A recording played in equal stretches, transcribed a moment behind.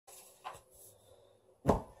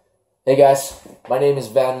Hey guys, my name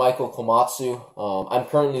is Michael Komatsu. I'm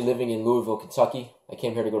currently living in Louisville, Kentucky. I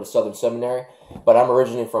came here to go to Southern Seminary, but I'm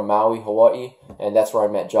originally from Maui, Hawaii, and that's where I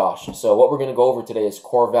met Josh. So what we're going to go over today is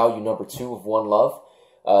core value number 2 of one love.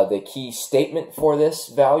 The key statement for this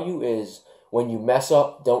value is, when you mess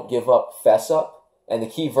up, don't give up, fess up. And the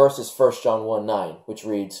key verse is 1 John 1:9, which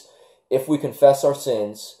reads, "If we confess our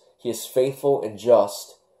sins, he is faithful and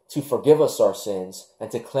just to forgive us our sins and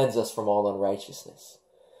to cleanse us from all unrighteousness."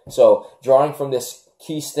 So, drawing from this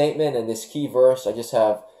key statement and this key verse, I just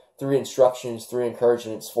have 3 instructions, 3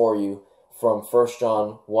 encouragements for you from 1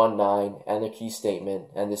 John 1:9 and the key statement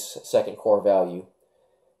and this second core value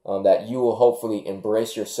that you will hopefully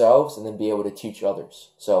embrace yourselves and then be able to teach others.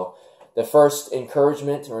 So, the first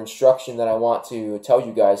encouragement or instruction that I want to tell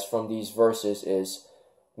you guys from these verses is,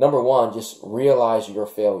 number 1, just realize your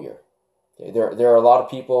failure. Okay? There are a lot of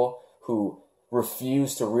people who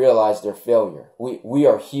refuse to realize their failure. We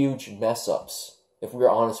are huge mess-ups, if we are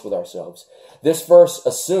honest with ourselves. This verse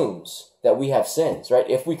assumes that we have sins, right?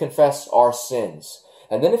 If we confess our sins.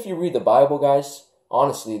 And then if you read the Bible, guys,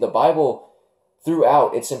 honestly, the Bible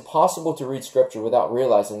throughout, it's impossible to read Scripture without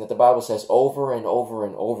realizing that the Bible says over and over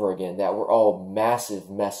and over again that we're all massive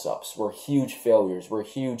mess-ups. We're huge failures. We're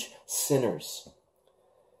huge sinners.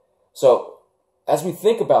 So, as we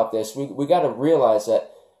think about this, we got to realize that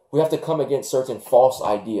we have to come against certain false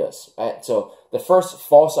ideas. Right? So the first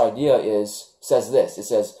false idea says this. It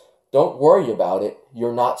says, don't worry about it.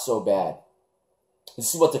 You're not so bad.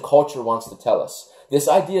 This is what the culture wants to tell us. This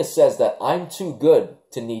idea says that I'm too good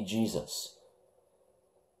to need Jesus.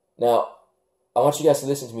 Now, I want you guys to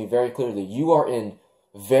listen to me very clearly. You are in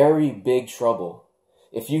very big trouble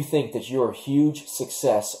if you think that you're a huge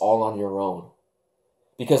success all on your own.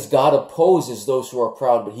 Because God opposes those who are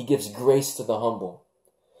proud, but he gives grace to the humble.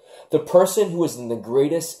 The person who is in the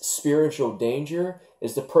greatest spiritual danger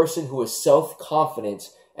is the person who is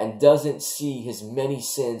self-confident and doesn't see his many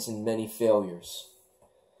sins and many failures.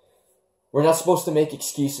 We're not supposed to make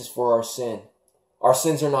excuses for our sin. Our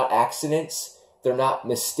sins are not accidents. They're not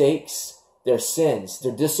mistakes. They're sins.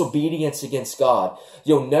 They're disobedience against God.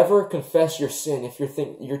 You'll never confess your sin if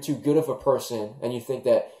you're too good of a person and you think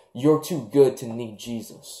that you're too good to need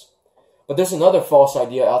Jesus. But there's another false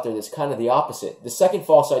idea out there that's kind of the opposite. The second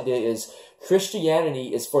false idea is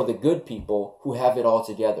Christianity is for the good people who have it all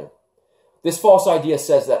together. This false idea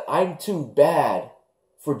says that I'm too bad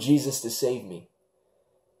for Jesus to save me.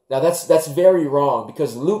 Now that's very wrong,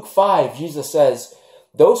 because Luke 5, Jesus says,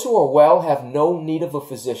 "Those who are well have no need of a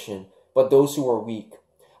physician, but those who are weak.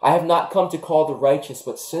 I have not come to call the righteous,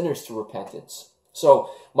 but sinners to repentance." So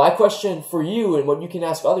my question for you, and what you can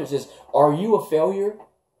ask others, is, are you a failure?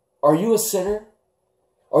 Are you a sinner?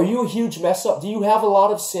 Are you a huge mess up? Do you have a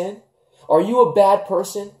lot of sin? Are you a bad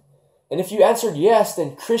person? And if you answered yes,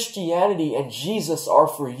 then Christianity and Jesus are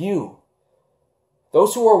for you.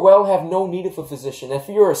 Those who are well have no need of a physician. If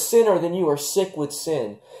you're a sinner, then you are sick with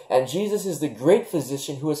sin. And Jesus is the great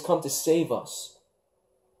physician who has come to save us.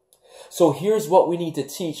 So here's what we need to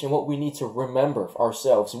teach and what we need to remember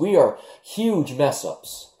ourselves. We are huge mess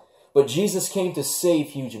ups. But Jesus came to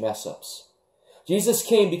save huge mess ups. Jesus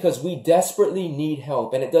came because we desperately need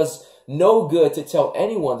help, and it does no good to tell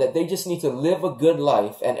anyone that they just need to live a good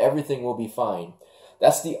life and everything will be fine.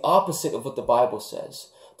 That's the opposite of what the Bible says.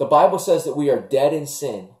 The Bible says that we are dead in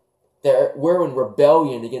sin, that we're in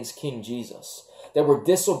rebellion against King Jesus, that we're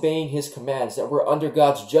disobeying his commands, that we're under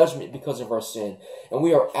God's judgment because of our sin, and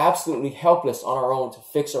we are absolutely helpless on our own to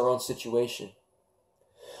fix our own situation.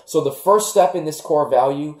 So the first step in this core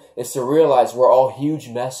value is to realize we're all huge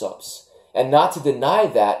mess-ups. And not to deny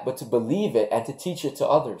that, but to believe it and to teach it to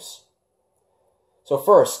others. So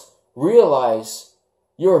first, realize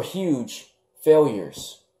you're huge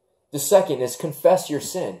failures. The second is confess your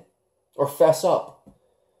sin, or fess up.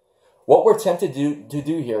 What we're tempted to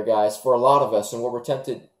do here, guys, for a lot of us, and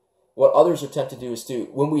what others are tempted to do is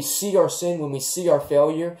when we see our sin, when we see our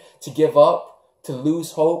failure, to give up, to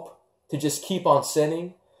lose hope, to just keep on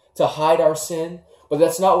sinning, to hide our sin. But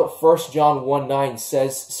that's not what 1 John 1:9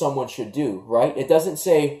 says someone should do, right? It doesn't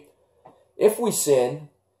say, if we sin,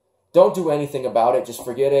 don't do anything about it, just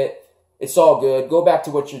forget it, it's all good, go back to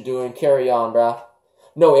what you're doing, carry on, bruh.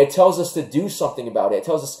 No, it tells us to do something about it. It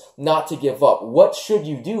tells us not to give up. What should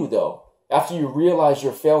you do, though, after you realize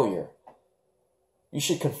your failure? You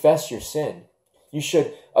should confess your sin. You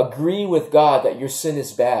should agree with God that your sin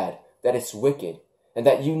is bad, that it's wicked, and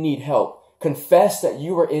that you need help. Confess that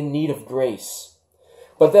you are in need of grace.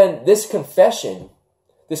 But then this confession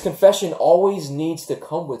always needs to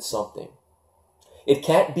come with something. It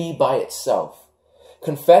can't be by itself.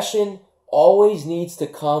 Confession always needs to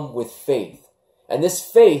come with faith. And this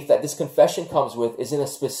faith that this confession comes with is in a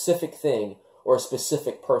specific thing or a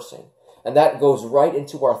specific person. And that goes right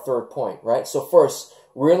into our third point, right? So first,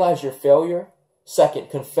 realize your failure. Second,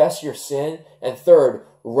 confess your sin. And third,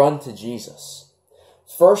 run to Jesus.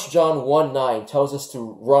 1 John 1:9 tells us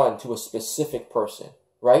to run to a specific person,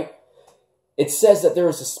 right? It says that there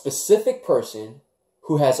is a specific person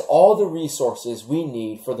who has all the resources we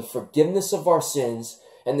need for the forgiveness of our sins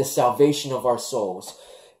and the salvation of our souls.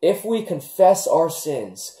 If we confess our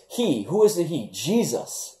sins, He, who is the He?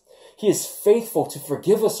 Jesus. He is faithful to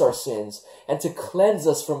forgive us our sins and to cleanse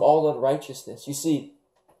us from all unrighteousness. You see,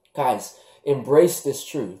 guys, embrace this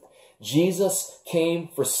truth. Jesus came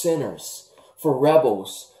for sinners, for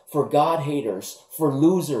rebels, for God-haters, for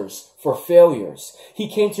losers, for failures. He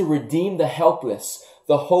came to redeem the helpless,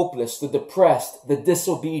 the hopeless, the depressed, the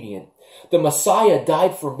disobedient. The Messiah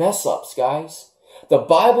died for mess-ups, guys. The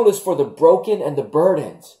Bible is for the broken and the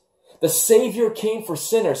burdened. The Savior came for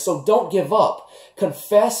sinners, so don't give up.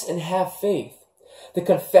 Confess and have faith. The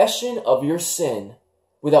confession of your sin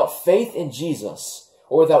without faith in Jesus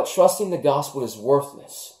or without trusting the gospel is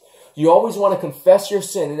worthless. You always want to confess your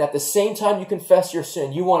sin, and at the same time you confess your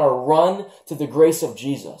sin, you want to run to the grace of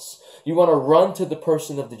Jesus. You want to run to the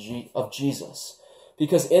person of Jesus.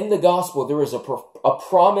 Because in the gospel, there is a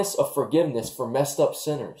promise of forgiveness for messed up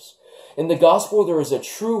sinners. In the gospel, there is a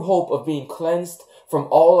true hope of being cleansed from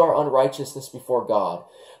all our unrighteousness before God.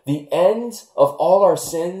 The end of all our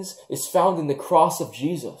sins is found in the cross of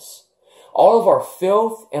Jesus. All of our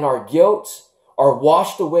filth and our guilt are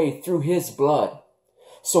washed away through His blood.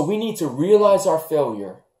 So we need to realize our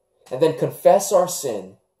failure and then confess our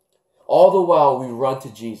sin, all the while we run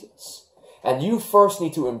to Jesus. And you first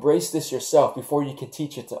need to embrace this yourself before you can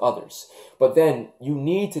teach it to others. But then you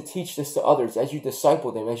need to teach this to others as you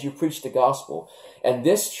disciple them, as you preach the gospel. And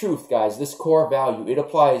this truth, guys, this core value, it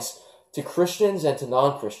applies to Christians and to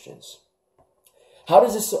non-Christians. How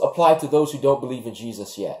does this apply to those who don't believe in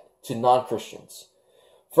Jesus yet, to non-Christians?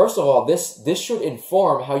 First of all, this should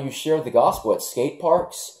inform how you share the gospel at skate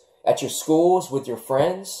parks, at your schools, with your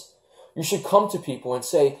friends. You should come to people and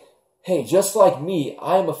say, hey, just like me,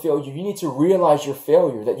 I am a failure. You need to realize your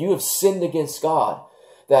failure, that you have sinned against God,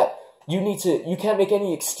 that you can't make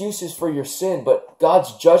any excuses for your sin, but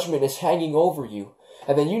God's judgment is hanging over you.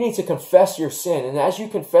 And then you need to confess your sin. And as you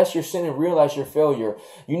confess your sin and realize your failure,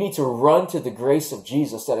 you need to run to the grace of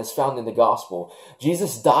Jesus that is found in the gospel.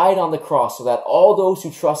 Jesus died on the cross so that all those who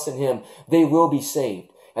trust in Him, they will be saved.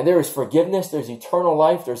 And there is forgiveness, there's eternal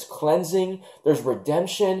life, there's cleansing, there's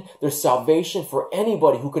redemption, there's salvation for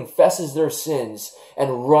anybody who confesses their sins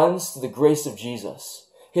and runs to the grace of Jesus.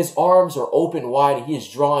 His arms are open wide and He is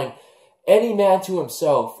drawing any man to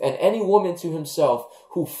Himself and any woman to Himself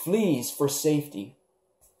who flees for safety.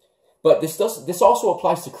 But this also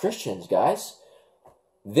applies to Christians, guys.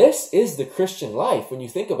 This is the Christian life when you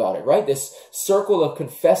think about it, right? This circle of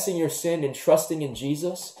confessing your sin and trusting in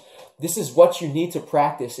Jesus. This is what you need to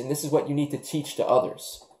practice, and this is what you need to teach to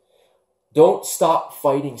others. Don't stop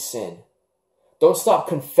fighting sin. Don't stop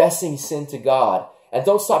confessing sin to God, and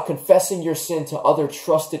don't stop confessing your sin to other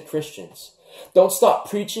trusted Christians. Don't stop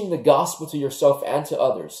preaching the gospel to yourself and to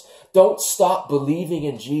others. Don't stop believing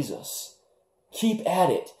in Jesus. Keep at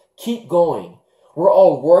it. Keep going. We're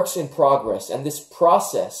all works in progress, and this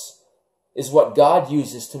process is what God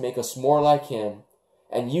uses to make us more like Him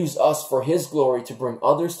and use us for His glory to bring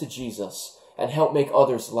others to Jesus and help make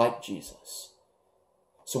others like Jesus.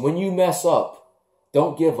 So when you mess up,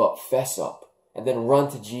 don't give up, fess up, and then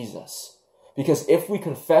run to Jesus. Because if we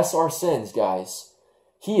confess our sins, guys,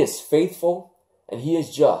 He is faithful and He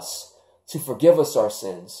is just to forgive us our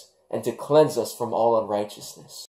sins and to cleanse us from all unrighteousness.